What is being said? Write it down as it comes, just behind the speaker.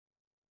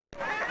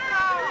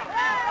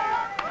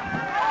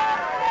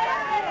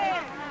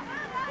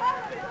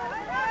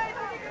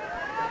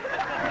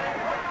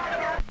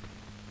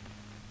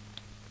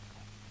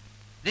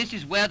This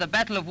is where the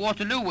Battle of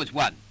Waterloo was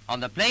won,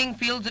 on the playing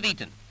fields of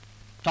Eton.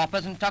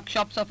 Toppers and tuck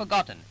shops are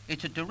forgotten.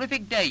 It's a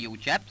terrific day, you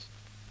chaps.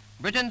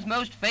 Britain's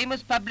most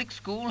famous public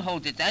school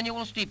holds its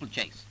annual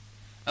steeplechase.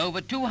 Over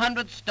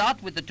 200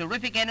 start with the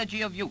terrific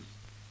energy of youth,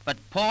 but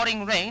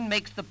pouring rain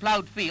makes the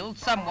ploughed field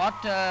somewhat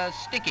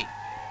sticky.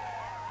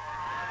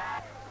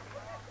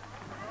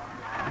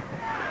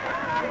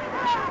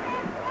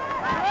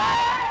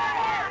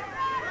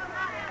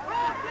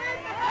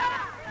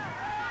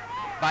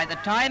 By the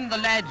time the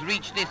lads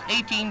reach this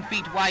 18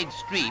 feet wide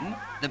stream,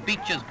 the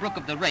Beecher's brook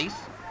of the race,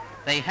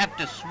 they have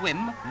to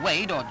swim,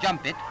 wade or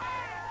jump it.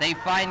 They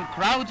find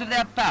crowds of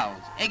their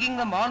pals egging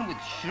them on with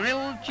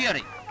shrill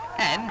cheering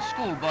and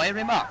schoolboy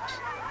remarks.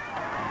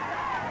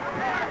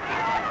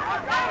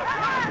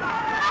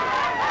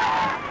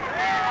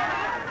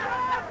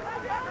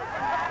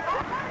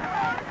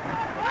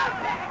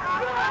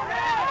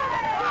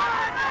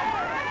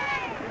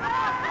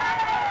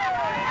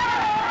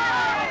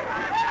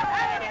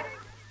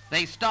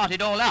 They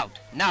started all out.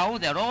 Now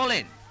they're all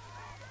in.